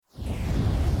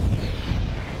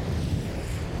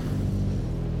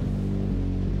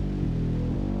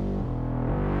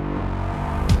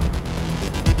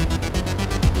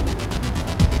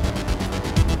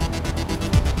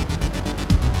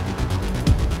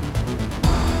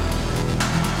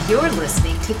You're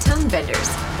listening to Tone Benders,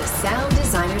 the Sound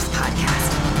Designers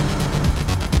Podcast.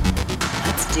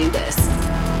 Let's do this.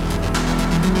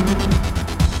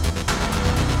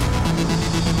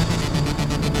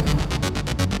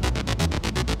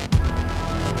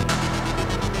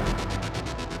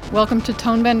 Welcome to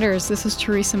Tone Benders. This is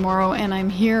Teresa Morrow, and I'm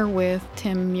here with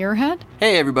Tim Muirhead.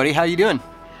 Hey everybody, how you doing?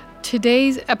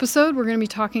 Today's episode, we're going to be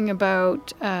talking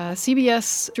about a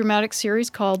CBS dramatic series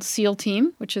called SEAL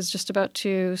Team, which is just about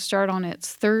to start on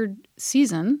its third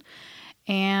season.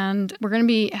 And we're going to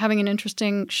be having an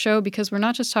interesting show because we're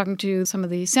not just talking to some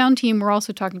of the sound team, we're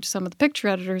also talking to some of the picture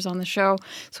editors on the show.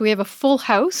 So we have a full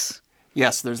house.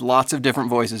 Yes, there's lots of different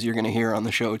voices you're going to hear on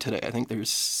the show today. I think there's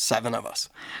 7 of us.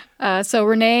 So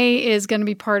Renee is going to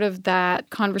be part of that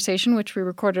conversation, which we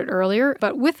recorded earlier.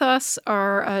 But with us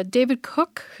are David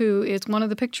Cook, who is one of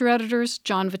the picture editors,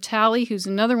 John Vitale, who's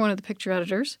another one of the picture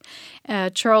editors.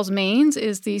 Charles Maines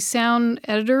is the sound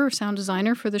editor, sound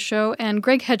designer for the show. And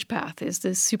Greg Hedgepath is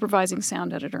the supervising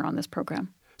sound editor on this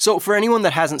program. So for anyone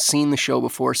that hasn't seen the show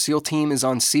before, SEAL Team is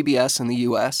on CBS in the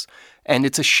U.S., and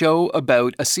it's a show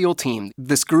about a SEAL team,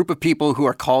 this group of people who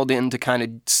are called in to kind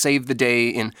of save the day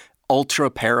in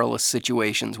ultra-perilous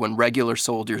situations when regular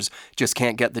soldiers just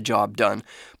can't get the job done.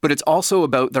 But it's also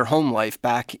about their home life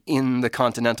back in the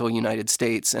continental United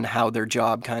States and how their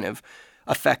job kind of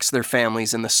affects their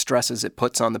families and the stresses it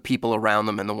puts on the people around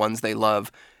them and the ones they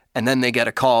love. And then they get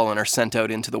a call and are sent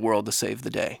out into the world to save the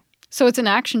day. So it's an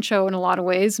action show in a lot of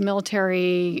ways,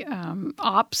 military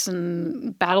ops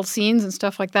and battle scenes and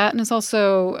stuff like that. And it's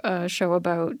also a show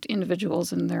about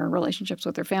individuals and their relationships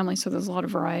with their families. So there's a lot of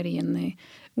variety in the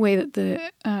way that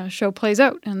the show plays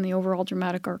out and the overall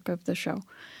dramatic arc of the show.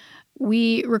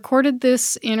 We recorded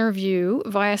this interview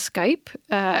via Skype.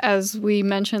 As we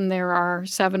mentioned, there are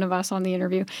 7 of us on the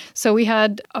interview. So we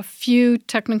had a few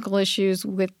technical issues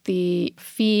with the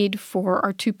feed for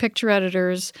our 2 picture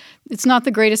editors. It's not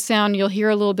the greatest sound. You'll hear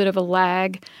a little bit of a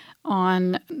lag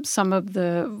on some of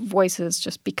the voices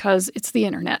just because it's the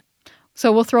internet.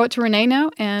 So we'll throw it to Renee now,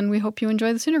 and we hope you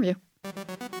enjoy this interview.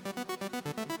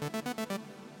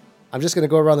 I'm just going to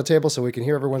go around the table so we can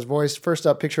hear everyone's voice. First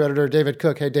up, picture editor David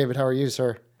Cook. Hey, David, how are you,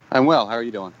 sir? I'm well. How are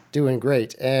you doing? Doing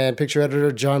great. And picture editor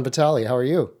John Vitale. How are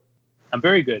you? I'm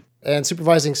very good. And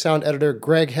supervising sound editor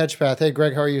Greg Hedgepath. Hey,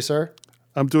 Greg, how are you, sir?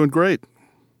 I'm doing great.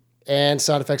 And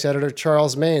sound effects editor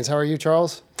Charles Maines. How are you,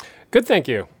 Charles? Good, thank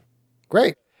you.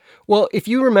 Great. Well, if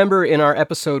you remember in our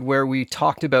episode where we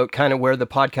talked about kind of where the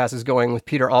podcast is going with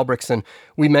Peter Albrechtsen,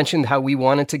 we mentioned how we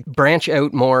wanted to branch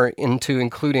out more into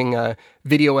including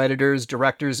video editors,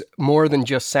 directors, more than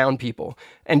just sound people.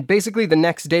 And basically the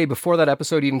next day before that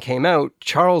episode even came out,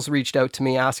 Charles reached out to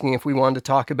me asking if we wanted to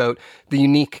talk about the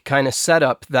unique kind of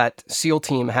setup that SEAL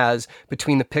Team has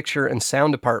between the picture and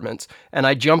sound departments. And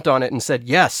I jumped on it and said,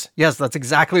 yes, that's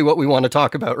exactly what we want to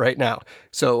talk about right now.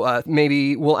 So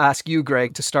maybe we'll ask you,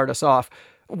 Greg, to start us off.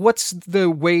 What's the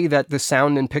way that the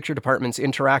sound and picture departments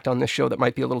interact on this show that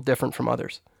might be a little different from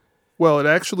others? Well, it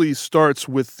actually starts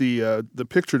with the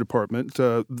picture department.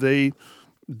 They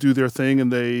do their thing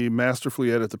and they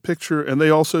masterfully edit the picture, and they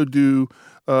also do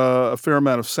a fair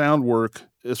amount of sound work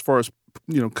as far as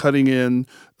cutting in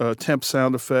temp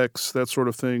sound effects, that sort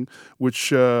of thing, which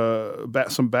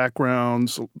some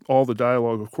backgrounds, all the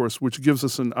dialogue, of course, which gives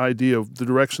us an idea of the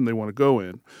direction they want to go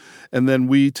in. And then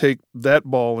we take that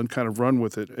ball and kind of run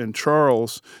with it. And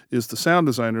Charles is the sound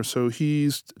designer, so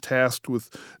he's tasked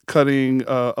with cutting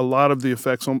a lot of the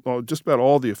effects, just about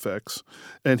all the effects.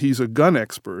 And he's a gun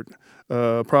expert,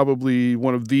 probably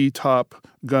one of the top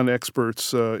gun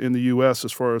experts in the U.S.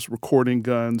 as far as recording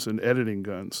guns and editing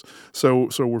guns. So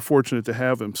we're fortunate to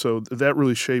have him. So that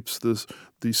really shapes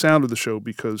the sound of the show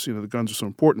because the guns are so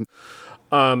important.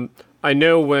 I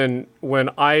know when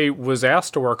I was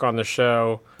asked to work on the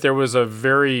show, there was a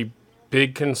very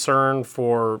big concern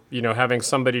for, having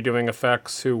somebody doing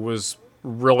effects who was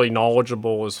really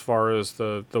knowledgeable as far as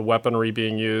the weaponry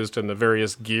being used and the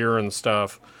various gear and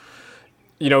stuff.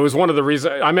 It was one of the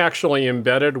reasons I'm actually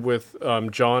embedded with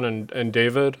John and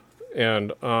David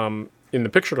and in the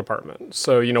picture department.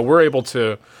 So, we're able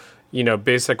to,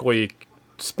 basically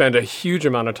spend a huge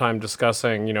amount of time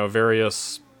discussing,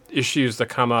 various issues that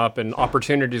come up and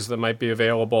opportunities that might be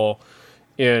available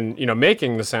in,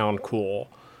 making the sound cool.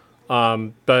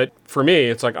 But for me,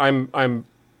 it's like I'm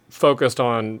focused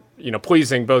on,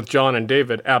 pleasing both John and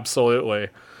David, absolutely.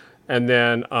 And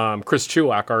then Chris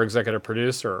Chulak, our executive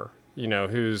producer,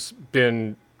 who's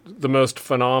been the most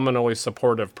phenomenally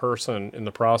supportive person in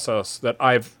the process that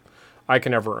I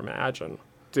can ever imagine.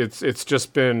 It's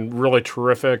just been really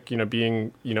terrific,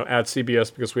 being, at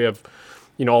CBS because we have,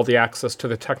 all the access to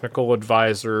the technical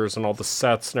advisors and all the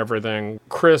sets and everything.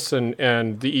 Chris and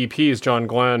the EPs, John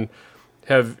Glenn,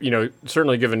 have,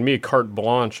 certainly given me carte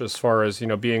blanche as far as,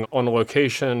 being on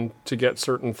location to get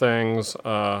certain things,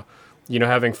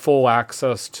 having full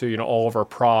access to, all of our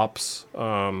props.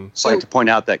 I'd like to point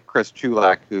out that Chris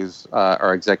Chulak, who's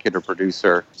our executive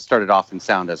producer, started off in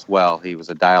sound as well. He was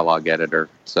a dialogue editor.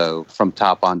 So from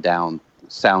top on down,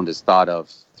 sound is thought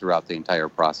of throughout the entire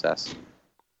process.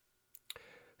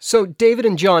 So David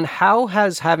and John, how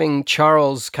has having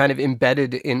Charles kind of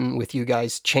embedded in with you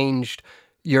guys changed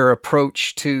your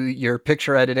approach to your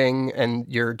picture editing and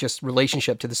your just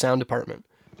relationship to the sound department?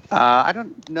 I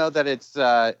don't know that it's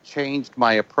changed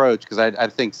my approach, because I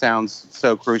think sound's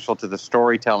so crucial to the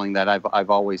storytelling that I've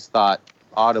always thought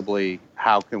audibly,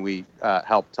 how can we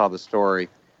help tell the story,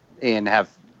 and have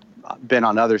been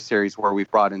on other series where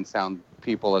we've brought in sound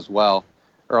people as well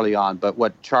early on. But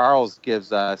what Charles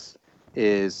gives us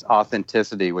is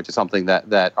authenticity, which is something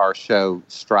that our show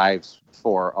strives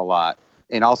for a lot,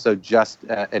 and also just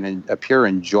a pure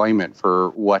enjoyment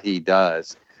for what he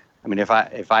does. I mean, if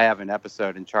I have an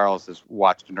episode and Charles has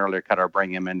watched an earlier cut, or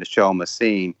bring him in to show him a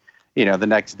scene, the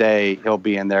next day he'll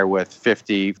be in there with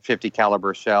 50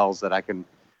 caliber shells that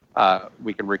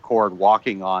we can record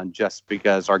walking on, just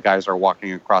because our guys are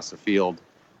walking across the field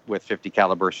with 50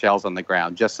 caliber shells on the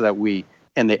ground, just so that we,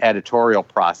 in the editorial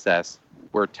process,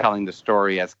 we're telling the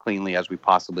story as cleanly as we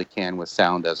possibly can with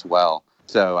sound as well.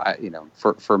 So,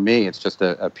 for me, it's just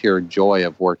a pure joy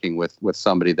of working with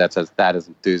somebody that is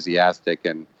enthusiastic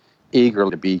and eager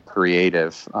to be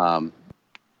creative. I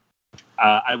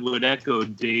would echo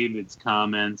David's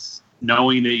comments,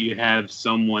 knowing that you have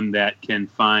someone that can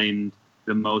find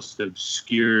the most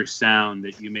obscure sound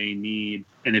that you may need.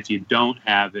 And if you don't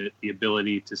have it, the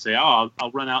ability to say, I'll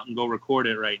run out and go record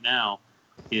it right now,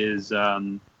 is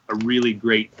a really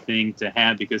great thing to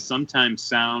have, because sometimes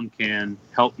sound can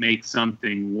help make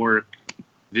something work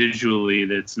visually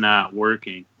that's not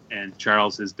working. And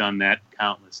Charles has done that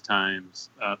countless times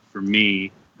for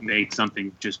me, made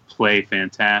something just play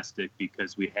fantastic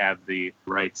because we have the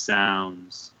right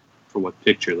sounds for what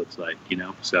picture looks like,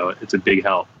 so it's a big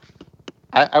help.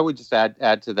 I would just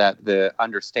add to that the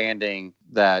understanding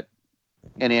that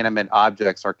inanimate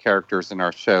objects are characters in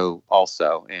our show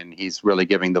also, and he's really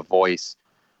giving the voice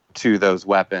to those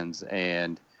weapons,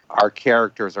 and our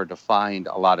characters are defined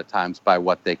a lot of times by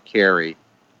what they carry,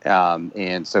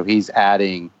 and so he's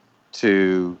adding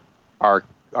to our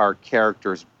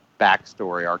characters'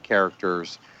 backstory, our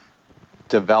characters'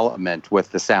 development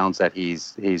with the sounds that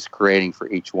he's creating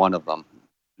for each one of them.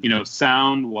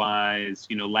 Sound-wise,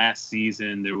 last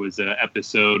season there was an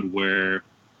episode where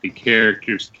the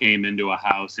characters came into a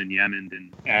house in Yemen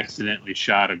and accidentally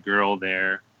shot a girl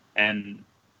there, and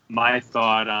my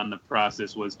thought on the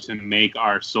process was to make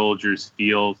our soldiers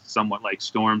feel somewhat like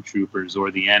stormtroopers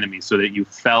or the enemy, so that you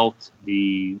felt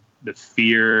the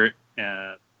fear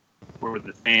for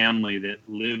the family that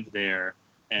lived there.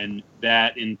 And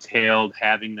that entailed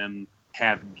having them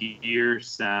have gear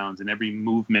sounds, and every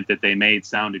movement that they made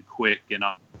sounded quick and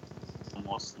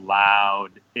almost loud.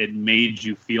 It made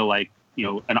you feel like,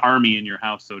 an army in your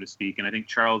house, so to speak. And I think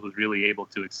Charles was really able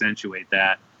to accentuate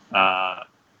that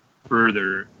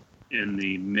further in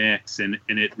the mix, and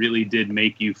it really did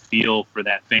make you feel for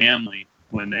that family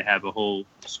when they have a whole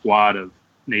squad of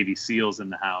Navy SEALs in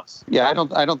the house. Yeah,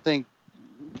 I don't think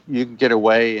you can get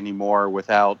away anymore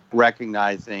without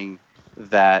recognizing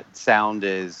that sound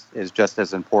is just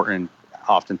as important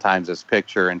oftentimes as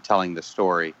picture and telling the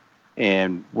story.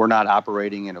 And we're not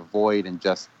operating in a void and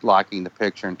just locking the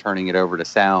picture and turning it over to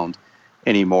sound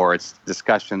anymore. It's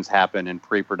discussions happen in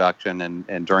pre-production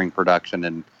and during production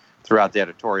and throughout the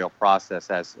editorial process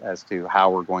as to how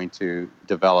we're going to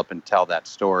develop and tell that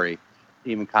story.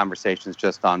 Even conversations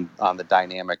just on the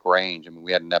dynamic range. I mean,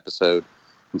 we had an episode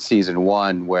in season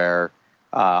 1 where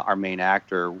our main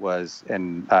actor was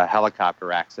in a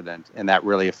helicopter accident, and that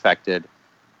really affected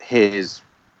his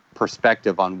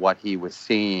perspective on what he was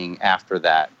seeing after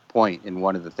that point. And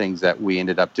one of the things that we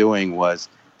ended up doing was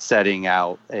setting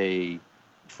out a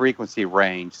frequency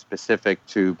range specific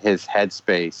to his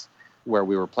headspace, where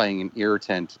we were playing an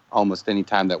irritant almost any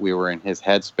time that we were in his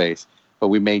headspace. But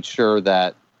we made sure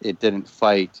that it didn't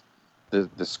fight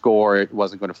the score. It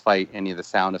wasn't going to fight any of the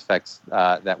sound effects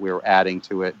that we were adding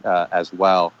to it as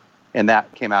well. And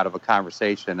that came out of a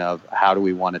conversation of how do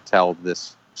we want to tell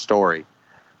this story.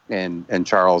 And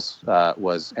Charles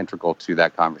was integral to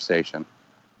that conversation.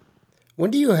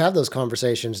 When do you have those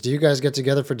conversations? Do you guys get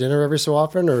together for dinner every so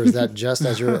often, or is that just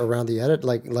as you're around the edit?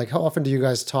 Like how often do you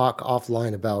guys talk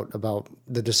offline about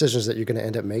the decisions that you're going to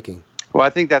end up making? Well, I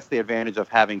think that's the advantage of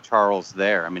having Charles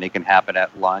there. I mean, it can happen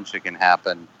at lunch. It can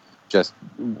happen just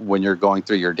when you're going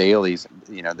through your dailies.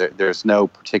 You know, there's no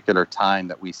particular time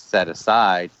that we set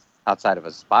aside outside of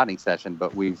a spotting session,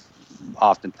 but we've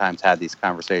oftentimes had these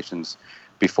conversations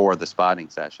before the spotting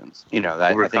sessions. You know,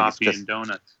 that Over I think coffee it's just, and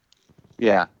donuts.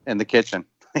 Yeah, in the kitchen.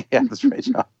 Yeah, that's right,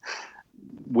 John.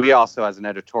 We also, as an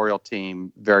editorial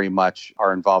team, very much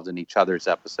are involved in each other's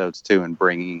episodes too, and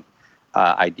bringing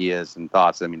ideas and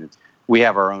thoughts. I mean, we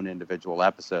have our own individual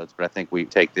episodes, but I think we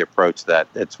take the approach that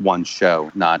it's one show,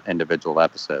 not individual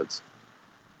episodes.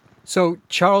 So,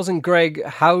 Charles and Greg,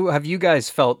 how have you guys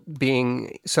felt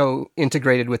being so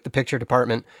integrated with the picture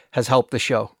department has helped the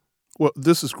show? Well,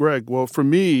 this is Greg. Well, for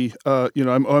me,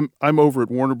 I'm over at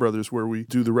Warner Brothers where we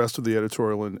do the rest of the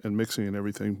editorial and mixing and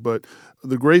everything. But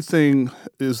the great thing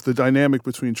is the dynamic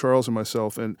between Charles and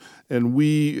myself, and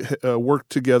we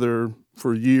worked together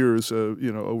for years,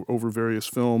 over various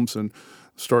films and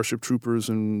Starship Troopers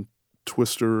and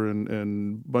Twister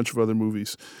and a bunch of other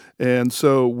movies. And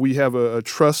so we have a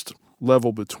trust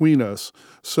level between us.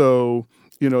 So,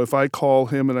 if I call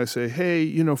him and I say,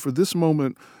 hey, for this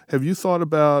moment, have you thought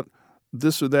about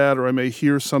this or that? Or I may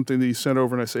hear something that he sent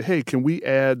over and I say, hey, can we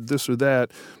add this or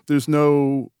that? There's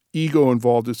no ego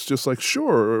involved. It's just like,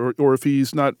 sure. Or if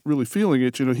he's not really feeling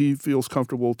it, he feels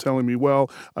comfortable telling me,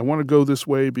 well, I want to go this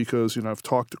way because, I've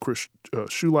talked to Chris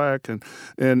Shulak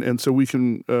and so we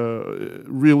can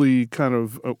really kind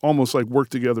of almost like work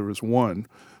together as one.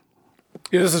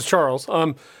 Yeah, this is Charles.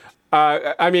 I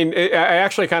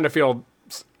actually kind of feel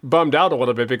bummed out a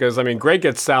little bit because, Greg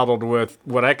gets saddled with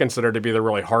what I consider to be the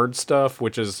really hard stuff,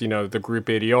 which is, the group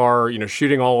ADR,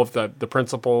 shooting all of the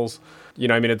principals.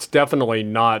 It's definitely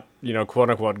not, quote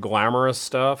unquote, glamorous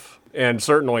stuff. And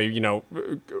certainly,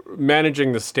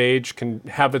 managing the stage can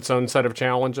have its own set of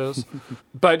challenges.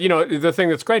 But, the thing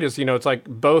that's great is, it's like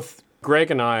both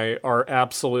Greg and I are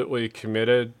absolutely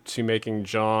committed to making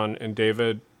John and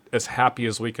David as happy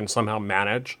as we can somehow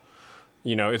manage.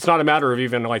 It's not a matter of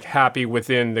even like happy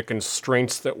within the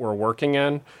constraints that we're working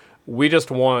in. We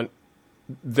just want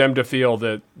them to feel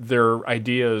that their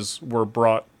ideas were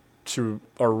brought to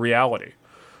a reality.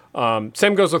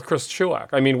 Same goes with Chris Shulak.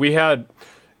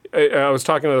 I was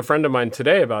talking with a friend of mine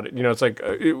today about it. It's like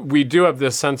we do have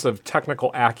this sense of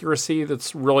technical accuracy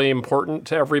that's really important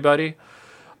to everybody.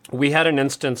 We had an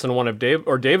instance in one of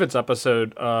David's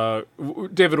episode.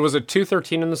 David, was it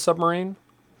 213 in the submarine?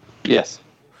 Yes.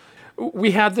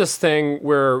 We had this thing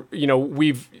where,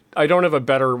 I don't have a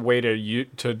better way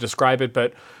to describe it,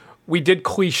 but we did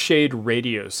cliched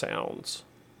radio sounds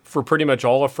for pretty much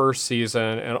all of first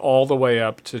season and all the way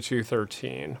up to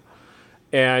 213.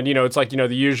 And, it's like, the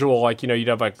usual, like, you'd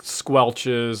have like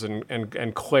squelches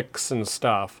and clicks and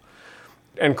stuff.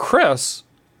 And Chris,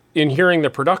 in hearing the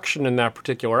production in that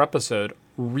particular episode,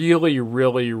 really,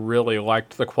 really, really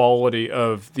liked the quality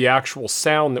of the actual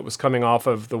sound that was coming off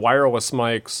of the wireless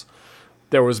mics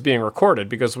that was being recorded,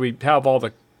 because we have all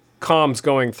the comms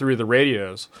going through the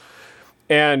radios.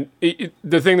 And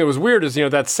the thing that was weird is,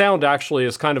 that sound actually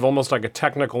is kind of almost like a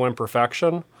technical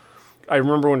imperfection. I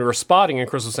remember when we were spotting and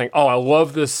Chris was saying, oh, I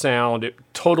love this sound. It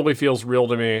totally feels real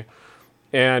to me.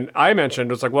 And I mentioned,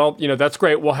 it's like, well, that's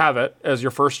great. We'll have it as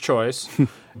your first choice.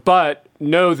 But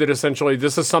know that essentially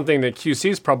this is something that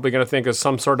QC is probably going to think is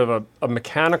some sort of a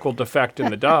mechanical defect in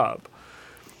the dub.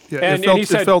 Yeah, it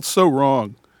felt so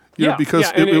wrong.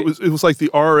 Because it was like the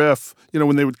RF,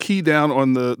 when they would key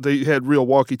down they had real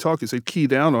walkie-talkies, they'd key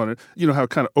down on it, how it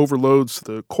kind of overloads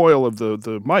the coil of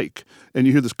the mic, and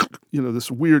you hear this, this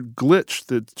weird glitch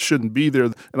that shouldn't be there,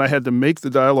 and I had to make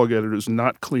the dialogue editors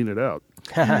not clean it out.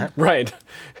 Right.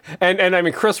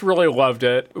 And Chris really loved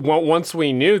it. Once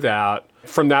we knew that,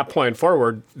 from that point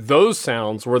forward, those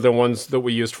sounds were the ones that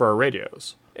we used for our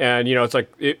radios. And, it's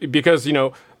like, because,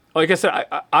 like I said,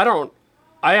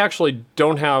 I actually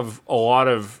don't have a lot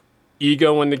of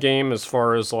ego in the game as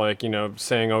far as like,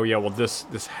 saying, oh yeah, well this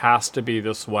has to be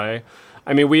this way.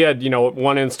 We had,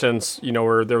 one instance,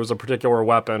 where there was a particular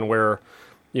weapon where,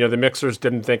 the mixers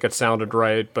didn't think it sounded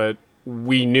right, but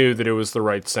we knew that it was the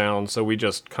right sound. So we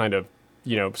just kind of,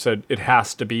 said it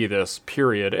has to be this,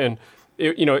 period. And,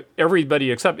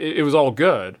 everybody except it was all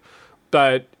good.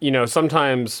 But,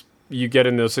 sometimes you get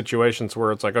in those situations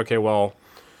where it's like, okay, well,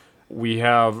 we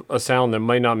have a sound that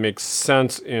might not make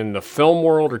sense in the film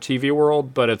world or TV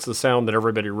world, but it's the sound that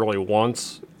everybody really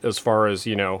wants as far as,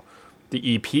 the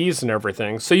EPs and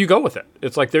everything. So you go with it.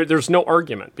 It's like there's no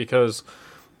argument because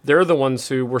they're the ones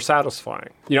who were satisfying.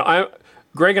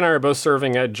 Greg and I are both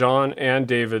serving at John and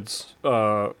David's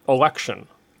election,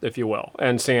 if you will,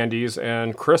 and Sandy's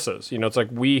and Chris's. It's like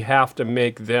we have to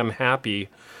make them happy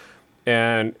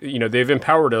And, they've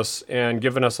empowered us and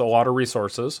given us a lot of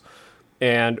resources,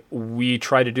 and we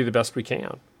try to do the best we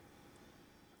can.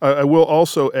 I will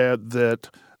also add that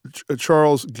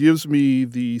Charles gives me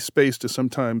the space to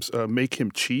sometimes make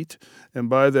him cheat. And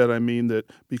by that, I mean that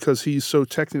because he's so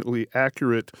technically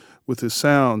accurate with his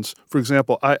sounds, for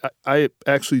example, I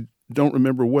actually don't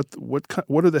remember what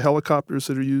are the helicopters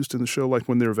that are used in the show, like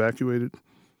when they're evacuated?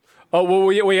 Oh, well,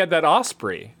 we had that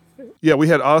Osprey. Yeah, we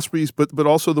had Ospreys, but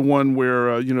also the one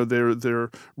where they're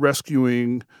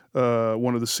rescuing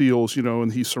one of the SEALs,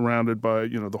 and he's surrounded by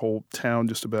the whole town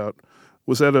just about.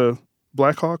 Was that a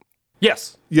Black Hawk?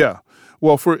 Yes. Yeah.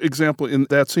 Well, for example, in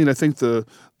that scene, I think the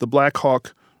Black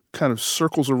Hawk kind of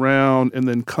circles around and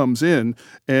then comes in,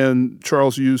 and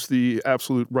Charles used the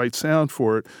absolute right sound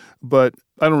for it. But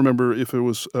I don't remember if it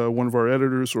was one of our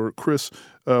editors or Chris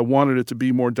wanted it to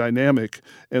be more dynamic.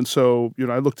 And so,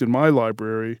 I looked in my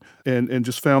library and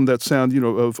just found that sound,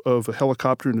 of a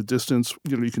helicopter in the distance.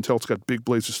 You can tell it's got big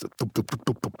blades, just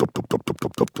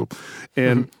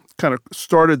and kind of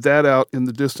started that out in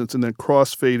the distance and then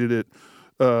cross-faded it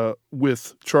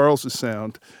with Charles's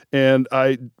sound. And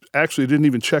I actually didn't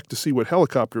even check to see what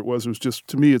helicopter it was. It was just,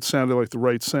 to me, it sounded like the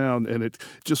right sound, and it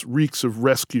just reeks of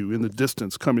rescue in the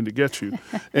distance coming to get you.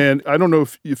 And I don't know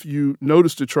if you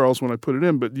noticed it, Charles, when I put it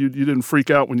in, but you didn't freak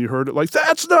out when you heard it. Like,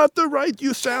 that's not the right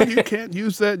sound. You can't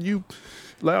use that, you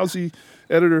lousy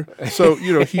editor. So,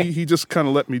 he just kind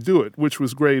of let me do it, which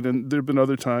was great. And there have been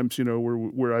other times,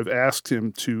 where I've asked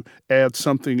him to add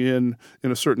something in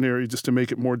a certain area just to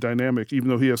make it more dynamic, even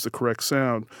though he has the correct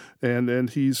sound. And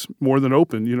he's more than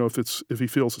open, if he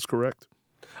feels it's correct.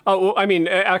 Oh, well, I mean,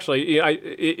 actually,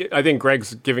 I think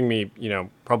Greg's giving me,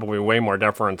 probably way more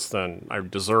deference than I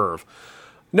deserve.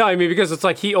 No, I mean, because it's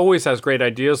like he always has great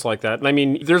ideas like that. And I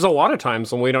mean, there's a lot of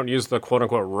times when we don't use the quote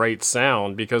unquote right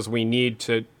sound because we need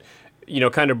to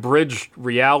kind of bridge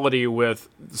reality with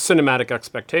cinematic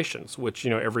expectations, which,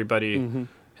 everybody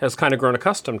has kind of grown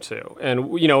accustomed to.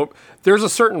 And, there's a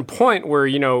certain point where,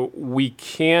 we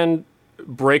can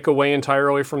break away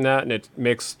entirely from that and it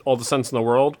makes all the sense in the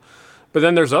world. But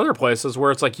then there's other places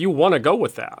where it's like you want to go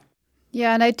with that.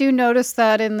 Yeah, and I do notice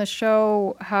that in the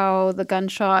show how the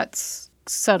gunshots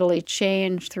subtly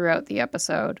change throughout the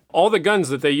episode. All the guns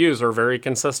that they use are very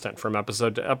consistent from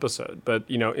episode to episode. But,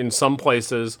 in some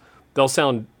places they'll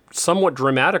sound somewhat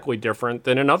dramatically different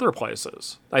than in other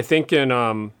places. I think in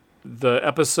the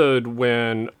episode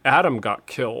when Adam got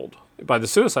killed by the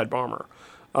suicide bomber,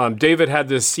 David had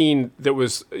this scene that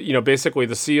was, basically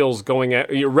the SEALs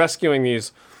rescuing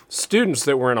these students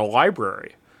that were in a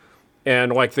library.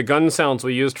 And like the gun sounds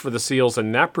we used for the SEALs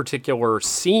in that particular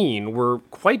scene were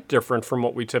quite different from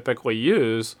what we typically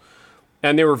use.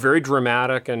 And they were very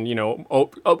dramatic and,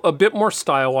 a bit more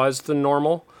stylized than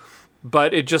normal.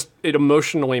 But it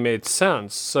emotionally made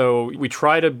sense. So we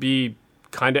try to be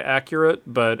kind of accurate,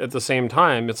 but at the same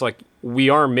time, it's like we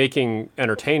are making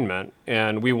entertainment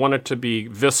and we want it to be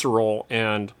visceral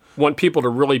and want people to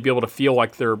really be able to feel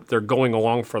like they're going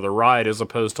along for the ride as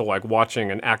opposed to like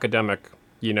watching an academic,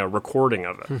 recording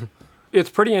of it. It's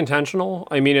pretty intentional.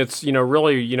 I mean, it's,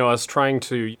 really, us trying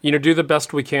to, do the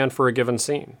best we can for a given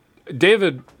scene.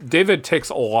 David takes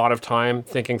a lot of time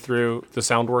thinking through the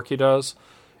sound work he does.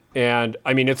 And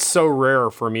I mean, it's so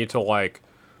rare for me to like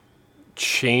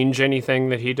change anything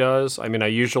that he does. I mean, I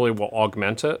usually will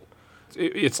augment it.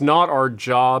 It's not our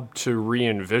job to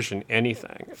re-envision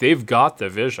anything. They've got the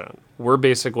vision. We're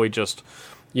basically just,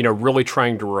 really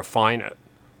trying to refine it.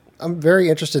 I'm very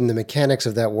interested in the mechanics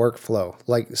of that workflow.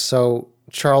 Like, so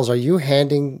Charles, are you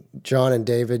handing John and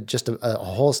David just a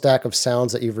whole stack of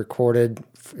sounds that you've recorded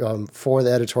for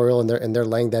the editorial and they're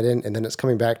laying that in and then it's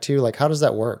coming back to you? Like, how does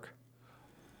that work?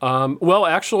 Well,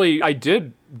 actually, I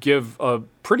did give a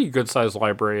pretty good-sized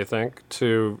library, I think,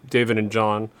 to David and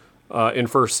John in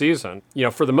first season.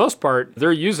 For the most part,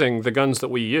 they're using the guns that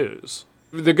we use.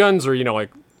 The guns are,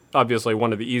 obviously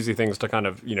one of the easy things to kind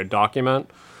of,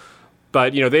 document.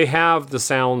 But, they have the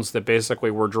sounds that basically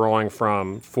we're drawing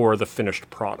from for the finished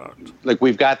product. Like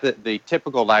we've got the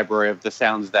typical library of the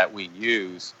sounds that we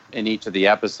use in each of the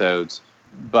episodes.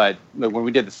 But when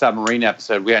we did the submarine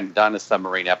episode, we hadn't done a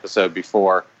submarine episode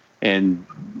before. And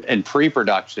in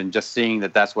pre-production, just seeing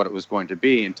that that's what it was going to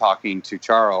be and talking to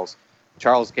Charles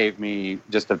gave me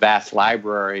just a vast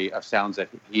library of sounds that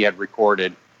he had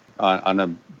recorded on a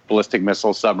ballistic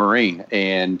missile submarine.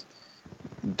 And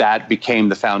that became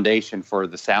the foundation for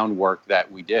the sound work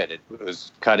that we did. It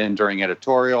was cut in during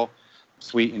editorial,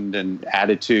 sweetened and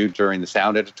added to during the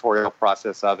sound editorial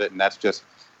process of it. And that's just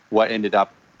what ended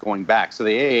up going back. So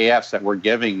the AAFs that we're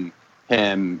giving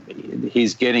him,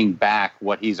 he's getting back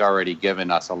what he's already given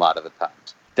us a lot of the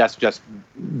times. that's just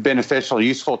beneficial,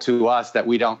 useful to us that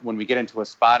we don't, when we get into a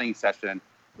spotting session,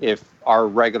 if our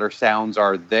regular sounds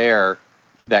are there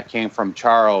that came from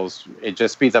Charles, it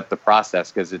just speeds up the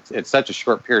process because it's such a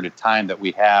short period of time that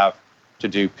we have to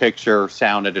do picture,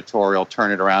 sound, editorial,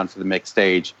 turn it around for the mix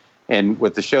stage. And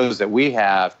with the shows that we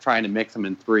have, trying to mix them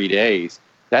in 3 days,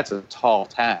 that's a tall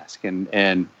task.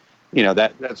 And you know,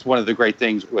 that's one of the great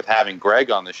things with having Greg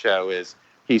on the show is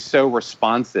he's so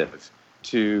responsive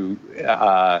to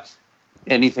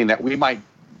anything that we might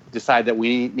decide that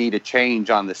we need to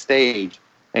change on the stage.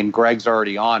 And Greg's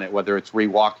already on it, whether it's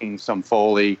rewalking some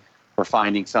Foley or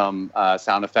finding some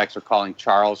sound effects or calling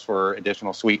Charles for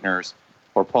additional sweeteners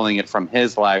or pulling it from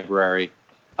his library.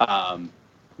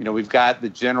 You know, we've got the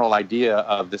general idea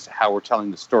of this, how we're telling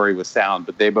the story with sound,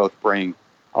 but they both bring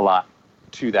a lot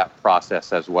to that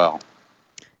process as well.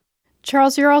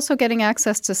 Charles, you're also getting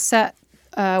access to set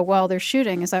while they're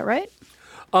shooting. Is that right?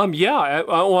 Yeah.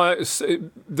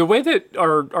 The way that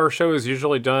our show is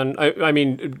usually done, I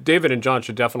mean, David and John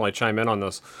should definitely chime in on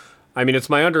this. I mean, it's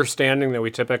my understanding that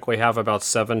we typically have about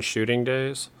 7 shooting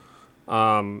days.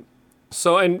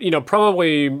 So, and, you know,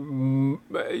 probably,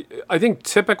 I think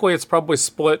typically it's probably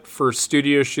split for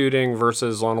studio shooting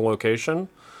versus on location.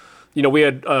 You know, we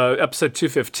had episode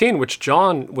 215, which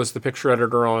John was the picture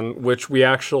editor on, which we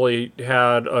actually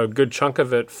had a good chunk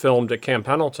of it filmed at Camp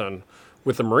Pendleton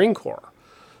with the Marine Corps.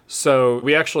 So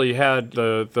we actually had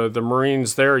the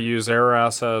Marines there use air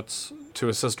assets to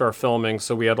assist our filming.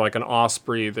 So we had like an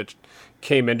Osprey that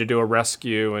came in to do a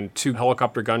rescue and 2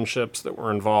 helicopter gunships that were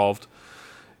involved.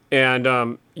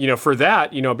 And, you know, for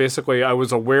that, you know, basically I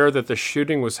was aware that the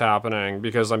shooting was happening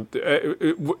because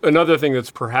another thing that's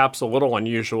perhaps a little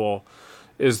unusual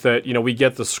is that, you know, we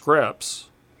get the scripts,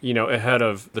 you know, ahead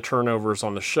of the turnovers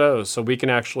on the show. So we can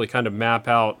actually kind of map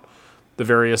out the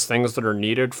various things that are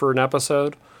needed for an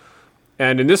episode.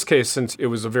 And in this case, since it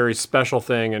was a very special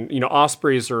thing and, you know,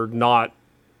 Ospreys are not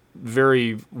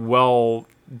very well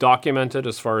documented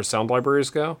as far as sound libraries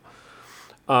go,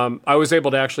 I was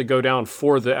able to actually go down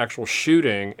for the actual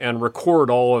shooting and record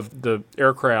all of the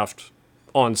aircraft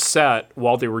on set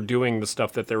while they were doing the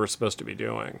stuff that they were supposed to be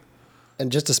doing. And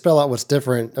just to spell out what's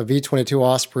different, a V-22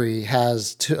 Osprey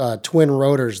has twin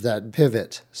rotors that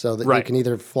pivot so that you can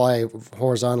either fly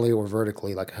horizontally or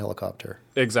vertically like a helicopter.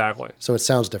 Exactly. So it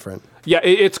sounds different. Yeah,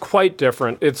 it's quite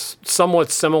different. It's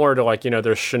somewhat similar to like, you know,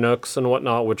 there's Chinooks and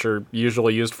whatnot, which are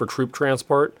usually used for troop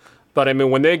transport. But I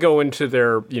mean, when they go into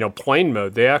their, you know, plane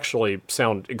mode, they actually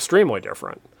sound extremely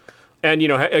different. And, you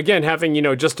know, again, having, you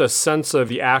know, just a sense of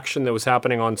the action that was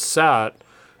happening on set,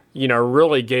 you know,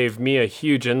 really gave me a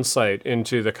huge insight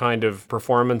into the kind of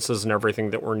performances and everything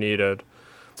that were needed.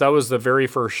 That was the very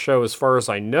first show, as far as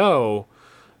I know,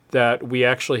 that we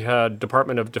actually had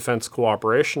Department of Defense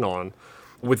cooperation on.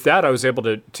 With that, I was able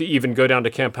to even go down to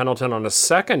Camp Pendleton on a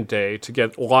second day to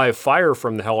get live fire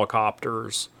from the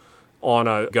helicopters on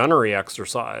a gunnery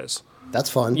exercise. That's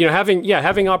fun. You know,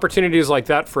 having opportunities like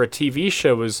that for a TV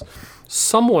show is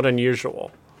somewhat unusual.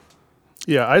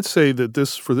 Yeah, I'd say that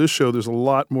for this show, there's a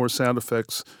lot more sound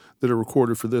effects that are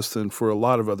recorded for this than for a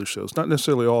lot of other shows. Not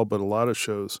necessarily all, but a lot of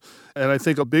shows. And I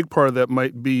think a big part of that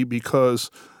might be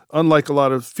because unlike a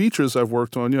lot of features I've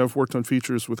worked on, you know, I've worked on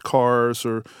features with cars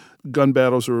or gun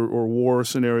battles or war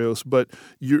scenarios, but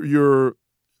you're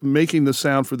making the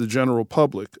sound for the general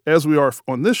public, as we are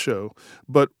on this show.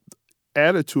 But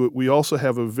added to it, we also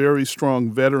have a very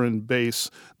strong veteran base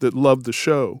that love the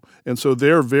show. And so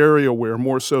they're very aware,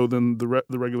 more so than the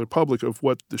regular public, of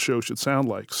what the show should sound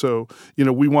like. So, you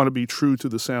know, we want to be true to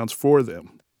the sounds for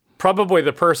them. Probably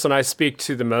the person I speak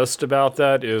to the most about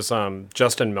that is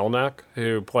Justin Milneck,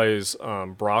 who plays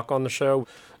Brock on the show.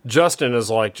 Justin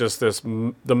is like just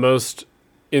the most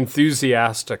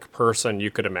enthusiastic person you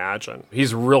could imagine.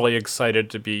 He's really excited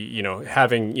to be, you know,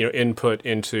 having, you know, input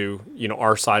into, you know,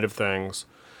 our side of things.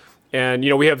 And, you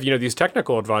know, we have, you know, these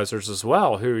technical advisors as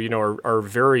well who, you know, are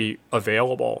very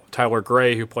available. Tyler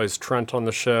Gray, who plays Trent on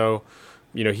the show,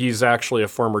 you know, he's actually a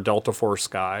former Delta Force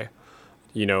guy.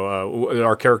 You know,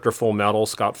 our character Full Metal,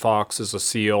 Scott Fox, is a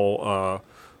SEAL.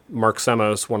 Mark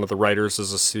Semos, one of the writers,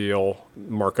 is a SEAL.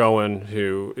 Mark Owen,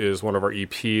 who is one of our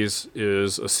EPs,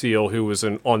 is a SEAL who was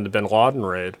on the Bin Laden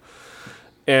raid.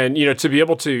 And, you know, to be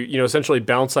able to, you know, essentially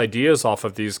bounce ideas off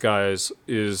of these guys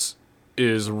is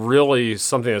really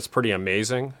something that's pretty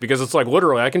amazing. Because it's like,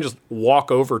 literally, I can just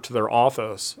walk over to their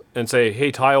office and say,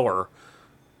 hey, Tyler,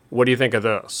 what do you think of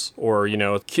this? Or, you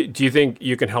know, do you think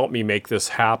you can help me make this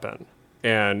happen?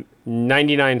 And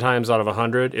 99 times out of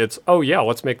 100, it's, oh, yeah,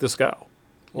 let's make this go.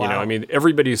 Wow. You know, I mean,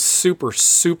 everybody's super,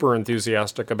 super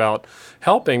enthusiastic about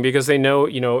helping because they know,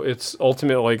 you know, it's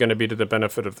ultimately going to be to the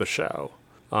benefit of the show.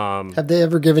 Have they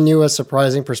ever given you a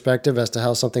surprising perspective as to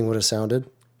how something would have sounded?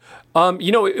 Well,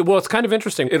 it's kind of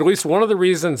interesting. At least one of the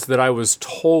reasons that I was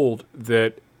told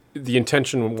that the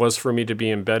intention was for me to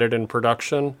be embedded in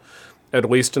production, at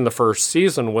least in the first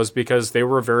season, was because they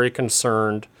were very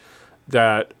concerned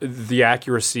that the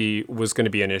accuracy was going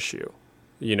to be an issue.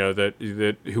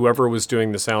 That whoever was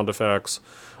doing the sound effects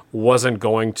wasn't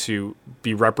going to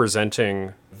be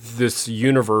representing this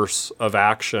universe of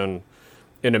action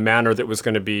in a manner that was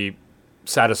going to be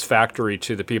satisfactory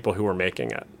to the people who were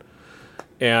making it.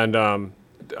 And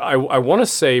I want to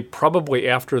say probably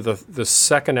after the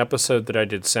second episode that I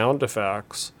did sound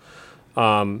effects,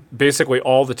 basically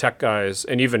all the tech guys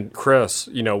and even Chris,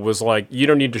 was like, you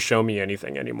don't need to show me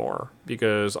anything anymore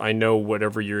because I know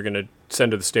whatever you're going to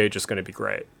send to the stage is going to be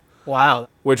great. Wow.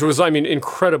 Which was,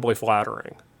 incredibly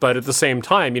flattering. But at the same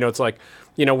time, it's like,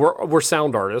 we're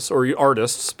sound artists or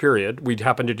artists, period. We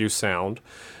happen to do sound.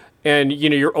 And,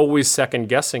 you're always second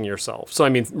guessing yourself. So,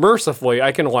 mercifully,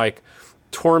 I can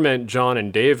torment John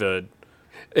and David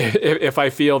if I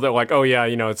feel that oh yeah,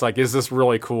 it's like, is this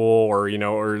really cool or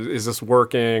is this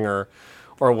working or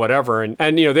whatever. And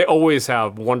they always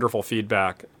have wonderful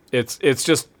feedback. It's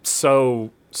just so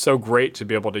great to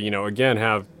be able to, again,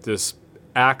 have this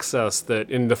access that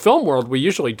in the film world, we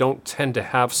usually don't tend to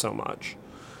have so much.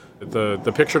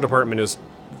 The picture department is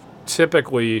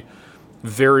typically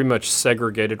very much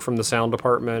segregated from the sound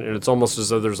department, and it's almost as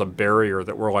though there's a barrier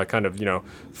that we're kind of,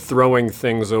 throwing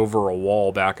things over a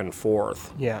wall back and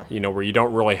forth. Yeah. Where you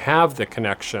don't really have the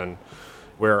connection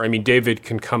where, David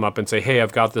can come up and say, hey,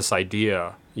 I've got this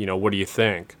idea, what do you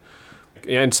think?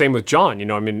 And same with John,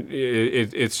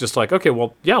 it's just like, okay,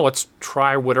 well, yeah, let's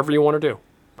try whatever you want to do.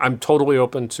 I'm totally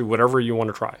open to whatever you want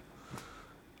to try.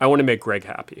 I want to make Greg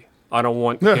happy. I don't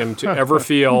want him to ever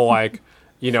feel like,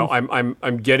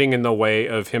 I'm getting in the way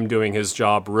of him doing his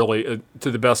job really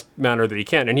to the best manner that he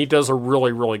can. And he does a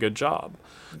really, really good job.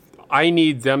 I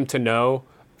need them to know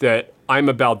that I'm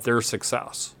about their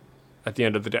success at the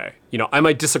end of the day. I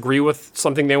might disagree with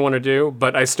something they want to do,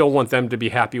 but I still want them to be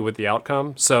happy with the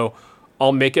outcome. So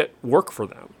I'll make it work for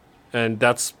them. And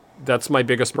that's my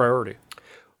biggest priority.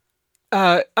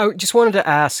 I just wanted to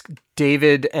ask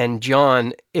David and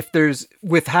John, if there's,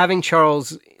 with having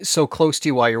Charles so close to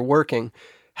you while you're working,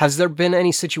 has there been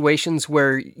any situations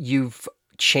where you've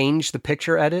changed the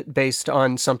picture edit based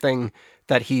on something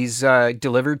that he's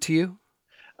delivered to you?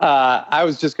 I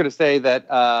was just going to say that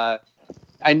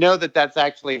I know that that's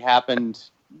actually happened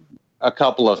a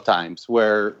couple of times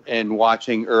where in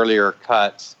watching earlier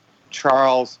cuts,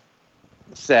 Charles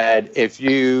said, if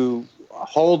you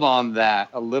hold on that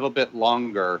a little bit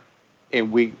longer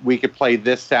and we could play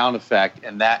this sound effect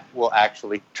and that will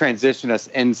actually transition us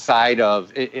inside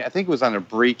of, I think it was on a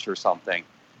breach or something.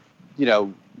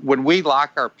 When we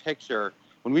lock our picture,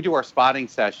 when we do our spotting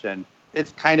session,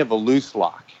 it's kind of a loose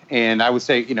lock. And I would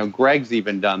say, Greg's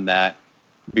even done that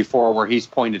before where he's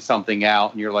pointed something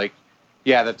out and you're like,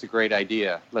 yeah, that's a great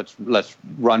idea. Let's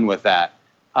run with that.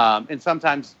 And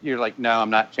sometimes you're like, no, I'm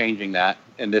not changing that.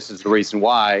 And this is the reason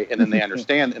why. And then they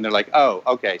understand and they're like, oh,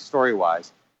 okay,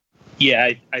 story-wise.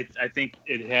 Yeah, I think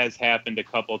it has happened a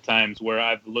couple of times where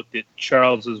I've looked at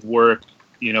Charles's work.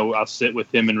 I'll sit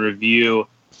with him and review,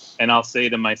 and I'll say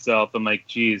to myself, I'm like,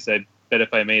 geez, I bet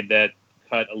if I made that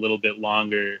cut a little bit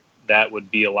longer, that would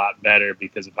be a lot better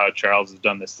because of how Charles has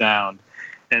done the sound.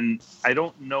 And I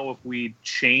don't know if we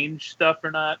change stuff or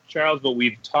not, Charles, but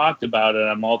we've talked about it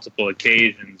on multiple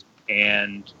occasions,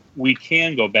 and we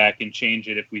can go back and change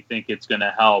it if we think it's going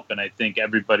to help. And I think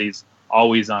everybody's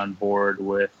always on board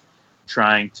with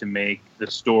trying to make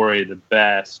the story the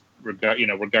best,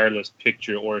 regardless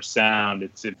picture or sound.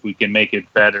 It's if we can make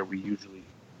it better, we usually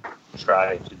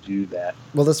try to do that.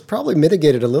 Well, that's probably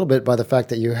mitigated a little bit by the fact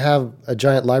that you have a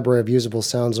giant library of usable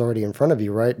sounds already in front of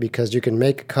you, right? Because you can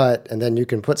make a cut and then you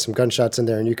can put some gunshots in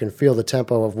there and you can feel the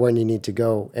tempo of when you need to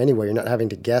go anyway. You're not having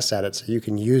to guess at it, so you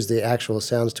can use the actual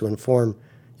sounds to inform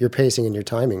your pacing and your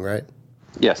timing, right?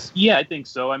 Yes. Yeah, I think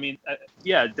so.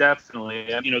 Yeah, definitely.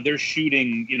 They're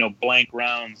shooting, blank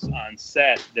rounds on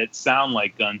set that sound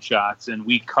like gunshots, and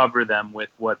we cover them with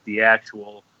what the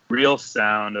actual real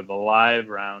sound of a live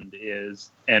round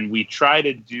is. And we try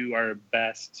to do our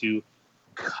best to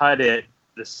cut it,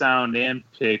 the sound and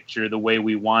picture, the way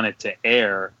we want it to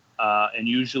air. And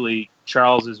usually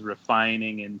Charles is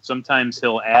refining, and sometimes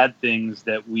he'll add things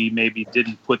that we maybe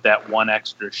didn't put that one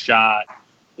extra shot,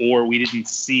 or we didn't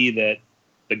see that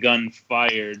the gun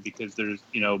fired because there's,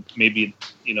 maybe,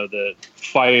 the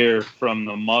fire from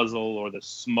the muzzle or the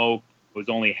smoke was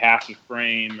only half a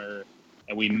frame,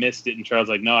 and we missed it. And Charles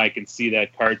like, no, I can see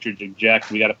that cartridge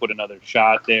eject. We got to put another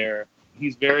shot there.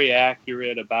 he's very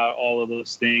accurate about all of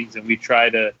those things, and we try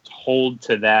to hold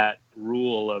to that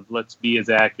rule of let's be as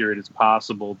accurate as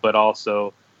possible, but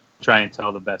also try and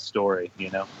tell the best story, you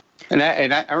know. And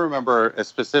I remember a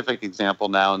specific example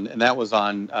now, and that was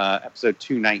on episode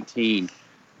 219,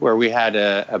 where we had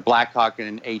a Blackhawk and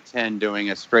an A-10 doing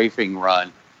a strafing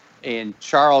run, and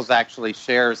Charles actually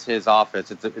shares his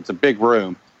office. It's a big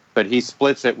room, but he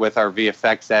splits it with our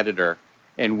VFX editor,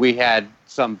 and we had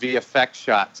some VFX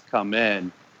shots come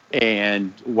in,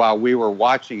 and while we were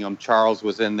watching them, Charles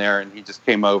was in there, and he just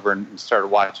came over and started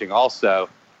watching also.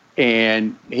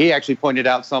 And he actually pointed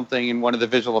out something in one of the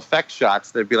visual effects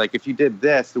shots that'd be like, if you did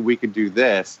this, then we could do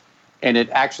this. And it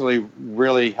actually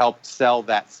really helped sell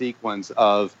that sequence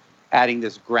of adding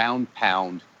this ground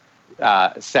pound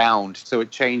sound. So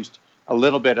it changed a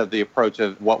little bit of the approach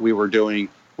of what we were doing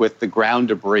with the ground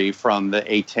debris from the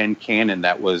A-10 cannon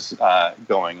that was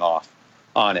going off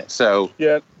on it. So,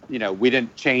 Yeah. you know, we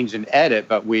didn't change and edit,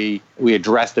 but we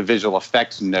addressed a visual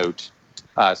effects note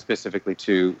specifically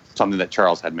to something that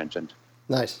Charles had mentioned.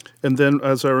 Nice. And then,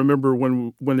 as I remember,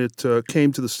 when it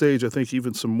came to the stage, I think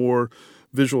even some more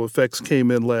visual effects came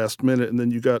in last minute, and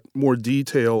then you got more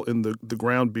detail in the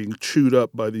ground being chewed up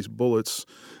by these bullets.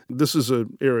 This is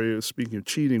an area, speaking of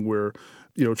cheating, where,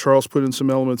 you know, Charles put in some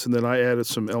elements, and then I added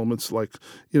some elements like,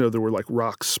 you know, there were like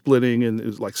rocks splitting and it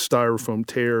was like styrofoam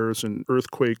tears and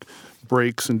earthquake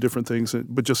breaks and different things,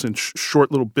 but just in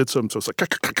short little bits of them. So it's like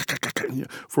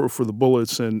for the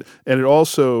bullets, and it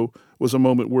also was a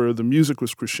moment where the music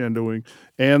was crescendoing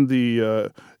and the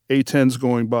A-10s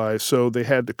going by, so they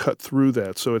had to cut through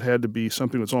that. So it had to be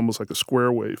something that's almost like a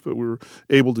square wave, but we were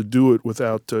able to do it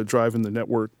without driving the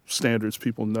network standards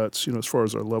people nuts, you know, as far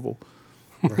as our level.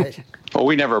 Right. Well,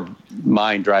 we never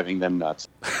mind driving them nuts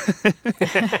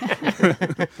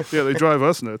Yeah, they drive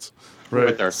us nuts. Right.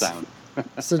 with our sound.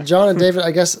 So, John and David,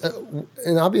 I guess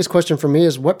an obvious question for me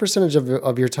is what percentage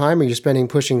of your time are you spending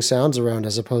pushing sounds around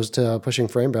as opposed to pushing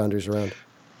frame boundaries around?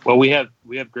 Well, we have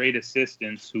great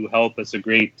assistants who help us a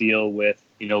great deal with,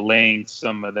 you know, laying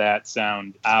some of that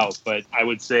sound out. But I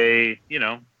would say, you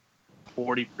know,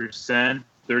 40%,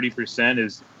 30%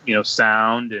 is, you know,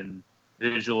 sound and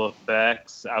visual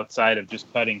effects outside of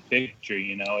just cutting picture.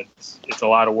 You know, it's a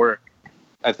lot of work.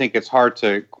 I think it's hard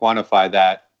to quantify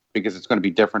that because it's going to be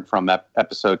different from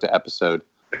episode to episode.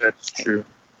 That's true.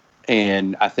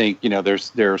 And I think, you know,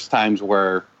 there's times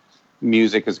where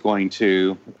music is going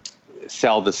to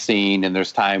sell the scene, and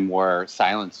there's time where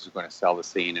silence is going to sell the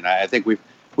scene. And I think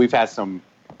we've had some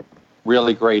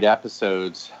really great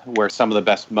episodes where some of the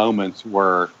best moments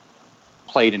were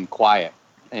played in quiet.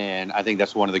 And I think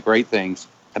that's one of the great things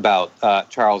about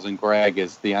Charles and Greg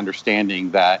is the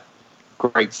understanding that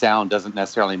great sound doesn't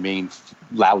necessarily mean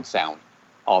loud sound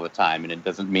all the time. And it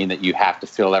doesn't mean that you have to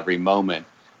fill every moment,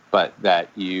 but that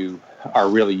you are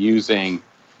really using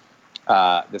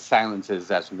the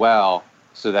silences as well,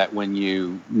 so that when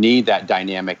you need that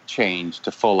dynamic change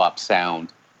to full up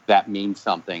sound, that means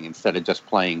something instead of just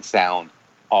playing sound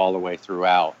all the way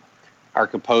throughout. Our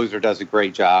composer does a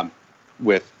great job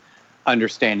with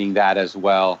understanding that as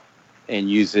well, and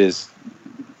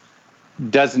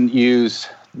doesn't use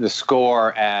the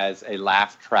score as a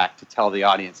laugh track to tell the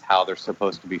audience how they're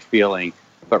supposed to be feeling,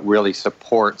 but really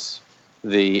supports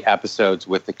the episodes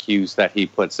with the cues that he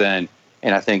puts in.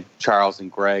 And I think Charles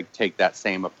and Greg take that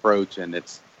same approach, and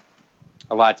it's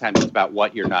a lot of times it's about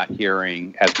what you're not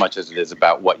hearing as much as it is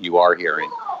about what you are hearing.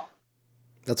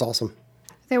 That's awesome.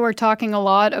 They were talking a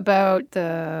lot about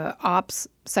the ops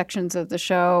sections of the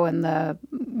show and the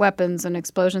weapons and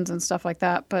explosions and stuff like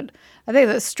that. But I think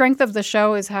the strength of the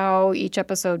show is how each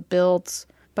episode builds.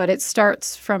 But it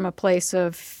starts from a place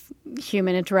of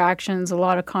human interactions, a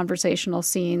lot of conversational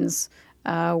scenes,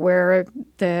 where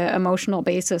the emotional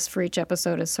basis for each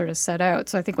episode is sort of set out.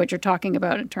 So I think what you're talking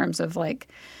about in terms of like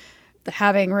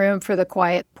having room for the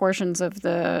quiet portions of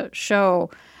the show,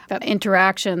 that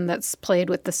interaction that's played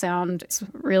with the sound is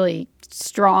really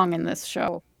strong in this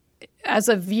show. As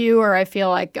a viewer, I feel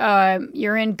like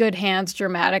you're in good hands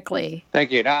dramatically.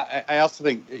 Thank you. And I also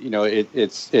think, you know,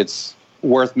 it's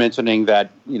worth mentioning that,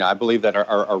 you know, I believe that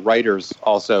our writers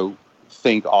also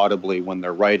think audibly when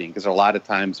they're writing, because a lot of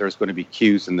times there's going to be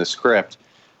cues in the script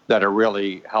that are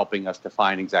really helping us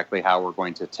define exactly how we're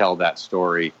going to tell that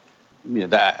story. You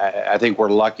know, I think we're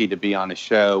lucky to be on a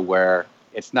show where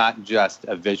it's not just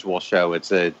a visual show;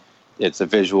 it's a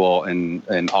visual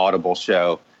and audible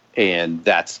show, and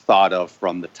that's thought of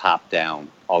from the top down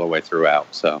all the way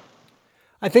throughout. So,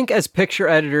 I think as picture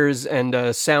editors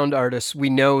and sound artists, we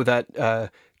know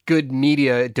that good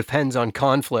media depends on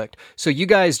conflict. So you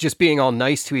guys just being all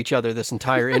nice to each other this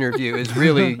entire interview is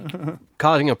really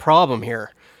causing a problem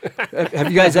here. Have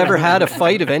you guys ever had a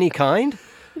fight of any kind?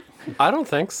 I don't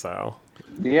think so.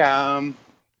 Yeah.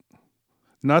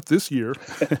 Not this year.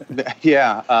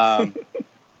 Yeah.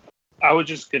 I was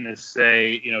just going to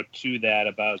say, to that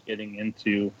about getting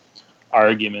into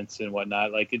arguments and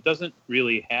whatnot, like it doesn't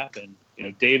really happen.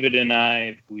 David and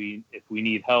I, if we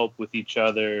need help with each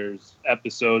other's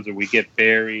episodes or we get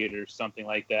buried or something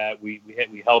like that, we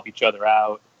help each other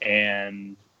out,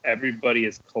 and everybody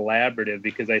is collaborative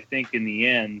because I think in the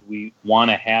end we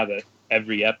want to have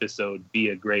every episode be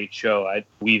a great show.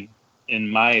 We've, in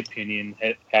my opinion,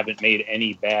 haven't made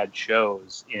any bad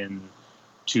shows in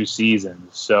 2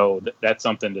 seasons, so that's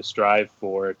something to strive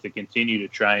for, to continue to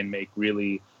try and make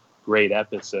really great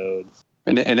episodes.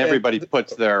 And everybody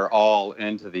puts their all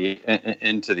into the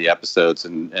episodes,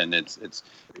 and it's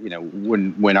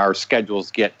when our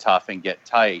schedules get tough and get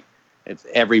tight, it's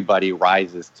everybody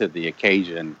rises to the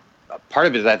occasion. Part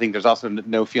of it is I think there's also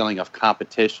no feeling of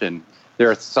competition.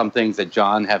 There are some things that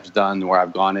John has done where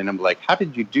I've gone in and I'm like, how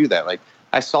did you do that? Like,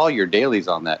 I saw your dailies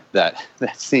on that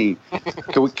scene.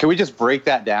 Can we just break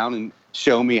that down and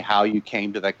show me how you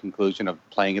came to that conclusion of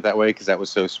playing it that way? Because that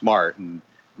was so smart. And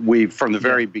from the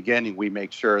very beginning, we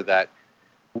make sure that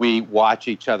we watch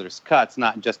each other's cuts,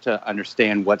 not just to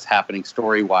understand what's happening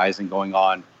story-wise and going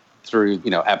on through,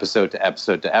 episode to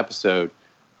episode to episode,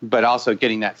 but also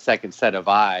getting that second set of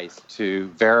eyes to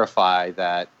verify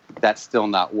that that's still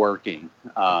not working,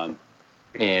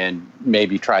 and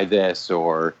maybe try this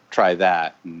or try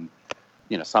that. And,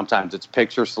 sometimes it's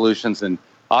picture solutions, and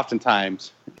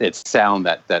oftentimes it's sound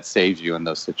that saves you in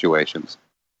those situations.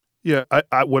 Yeah,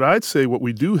 what I'd say what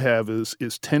we do have is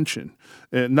tension,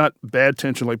 and not bad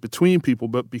tension like between people,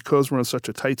 but because we're on such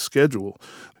a tight schedule,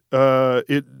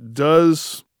 it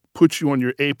does put you on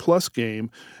your A+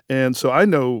 game. And so I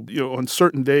know, on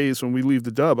certain days when we leave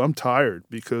the dub, I'm tired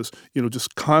because,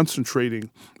 just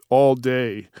concentrating all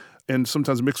day. And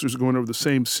sometimes mixers are going over the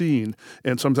same scene,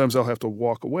 and sometimes I'll have to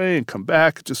walk away and come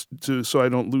back so I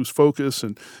don't lose focus,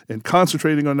 and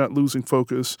concentrating on not losing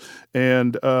focus,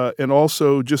 and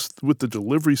also just with the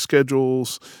delivery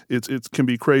schedules, it can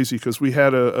be crazy because we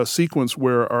had a sequence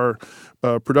where our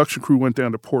production crew went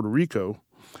down to Puerto Rico.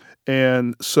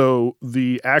 And so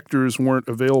the actors weren't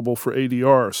available for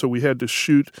ADR. So we had to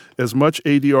shoot as much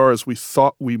ADR as we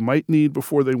thought we might need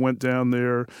before they went down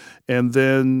there. And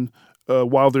then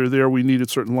while they're there, we needed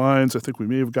certain lines. I think we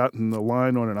may have gotten a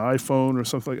line on an iPhone or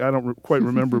something. I don't quite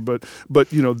remember. But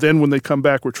then when they come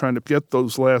back, we're trying to get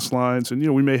those last lines.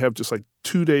 And, we may have just like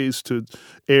 2 days to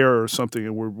air or something,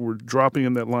 and we're dropping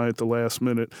in that line at the last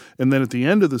minute. And then at the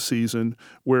end of the season,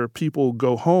 where people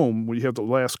go home, we have the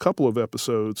last couple of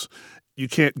episodes, you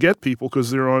can't get people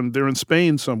because they're in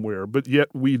Spain somewhere. But yet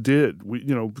we did,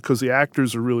 because the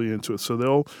actors are really into it. So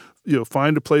they'll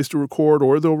find a place to record,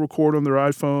 or they'll record on their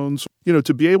iPhones.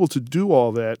 To be able to do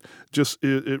all that, just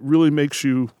it really makes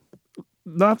you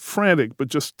not frantic, but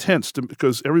just tense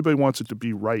because everybody wants it to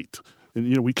be right.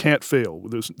 And, we can't fail.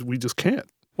 We just can't.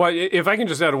 Well, if I can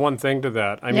just add one thing to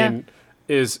that, I mean,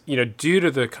 is, due to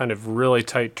the kind of really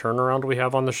tight turnaround we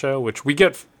have on the show, which we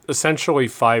get essentially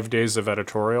 5 days of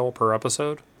editorial per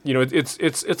episode,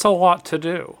 it's a lot to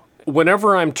do.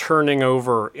 Whenever I'm turning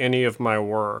over any of my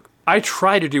work, I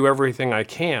try to do everything I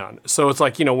can. So it's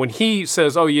like, when he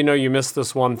says, oh, you missed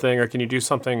this one thing, or can you do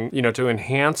something, to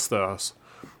enhance this?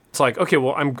 It's like, okay,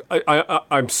 well,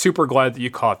 I'm super glad that you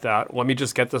caught that. Let me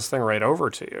just get this thing right over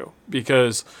to you,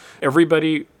 because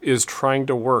everybody is trying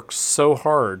to work so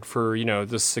hard for,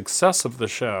 the success of the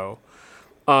show.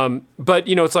 But,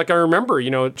 it's like, I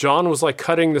remember, John was like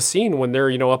cutting the scene when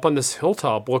they're, up on this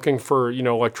hilltop looking for,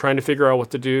 like trying to figure out what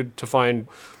to do to find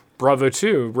Bravo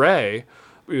 2, Ray,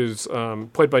 who's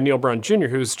played by Neil Brown Jr.,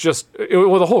 who's just,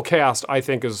 the whole cast, I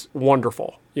think, is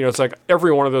wonderful. It's like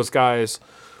every one of those guys,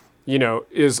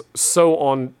 is so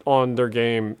on their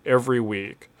game every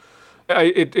week.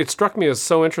 It struck me as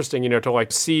so interesting, to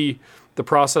like see the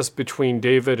process between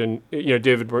David and,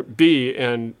 David B.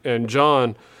 and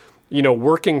John,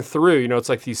 working through, it's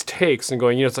like these takes and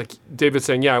going, it's like David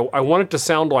saying, yeah, I want it to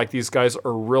sound like these guys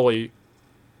are really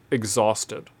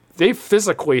exhausted. They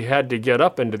physically had to get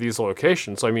up into these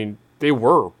locations. I mean, they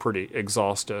were pretty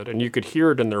exhausted, and you could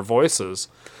hear it in their voices.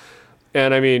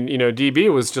 And I mean,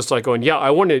 DB was just like going, yeah,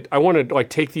 I want to like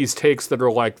take these takes that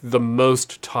are like the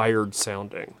most tired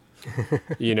sounding.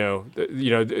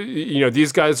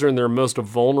 These guys are in their most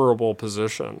vulnerable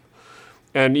position.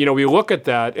 And, we look at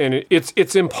that, and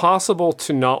it's impossible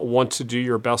to not want to do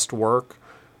your best work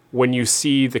when you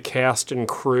see the cast and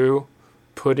crew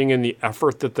putting in the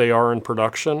effort that they are in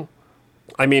production.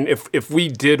 I mean, if we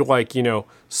did like,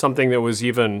 something that was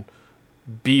even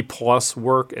B+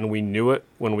 work and we knew it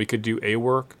when we could do A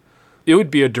work, it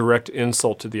would be a direct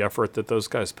insult to the effort that those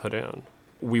guys put in.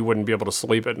 We wouldn't be able to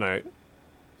sleep at night.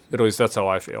 At least that's how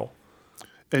I feel.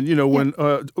 And when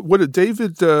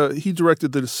David he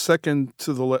directed the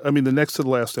next to the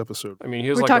last episode. I mean,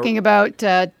 we're talking about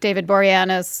David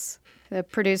Boreanaz, the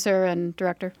producer and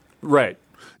director. Right.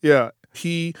 Yeah,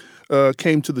 he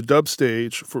came to the dub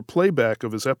stage for playback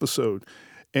of his episode,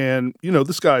 and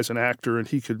this guy's an actor and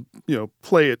he could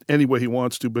play it any way he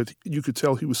wants to, but you could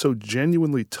tell he was so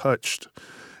genuinely touched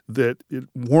that it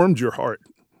warmed your heart.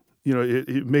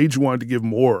 It made you want to give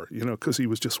more. Because he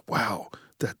was just wow.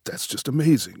 That's just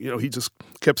amazing. He just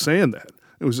kept saying that.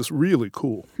 It was just really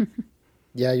cool.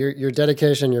 Yeah, your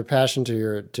dedication, your passion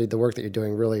to the work that you're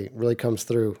doing really comes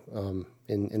through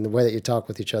in the way that you talk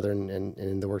with each other and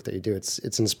in the work that you do.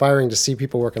 It's inspiring to see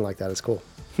people working like that. It's cool.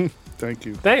 Thank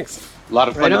you. Thanks. A lot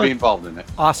of fun to be involved in it.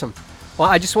 Awesome. Well,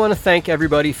 I just want to thank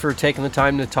everybody for taking the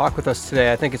time to talk with us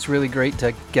today. I think it's really great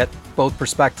to get both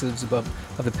perspectives of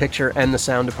the picture and the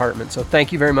sound department. So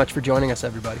thank you very much for joining us,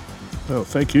 everybody. Oh,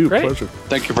 thank you. Great. Pleasure.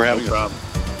 Thank you for having us.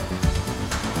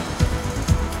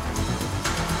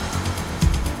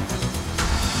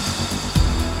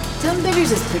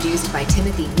 Tonebenders is produced by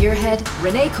Timothy Muirhead,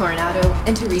 Renee Coronado,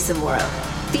 and Teresa Morrow.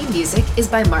 Theme music is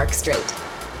by Mark Strait.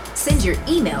 Send your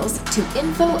emails to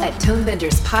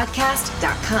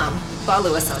info@tonebenderspodcast.com.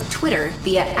 Follow us on Twitter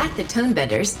via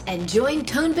 @TheTonebenders and join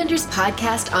Tonebenders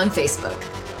Podcast on Facebook.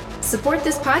 Support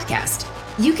this podcast.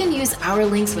 You can use our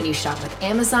links when you shop with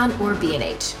Amazon or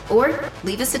B&H, or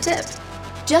leave us a tip.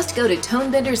 Just go to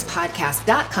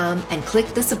tonebenderspodcast.com and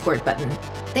click the support button.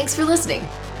 Thanks for listening.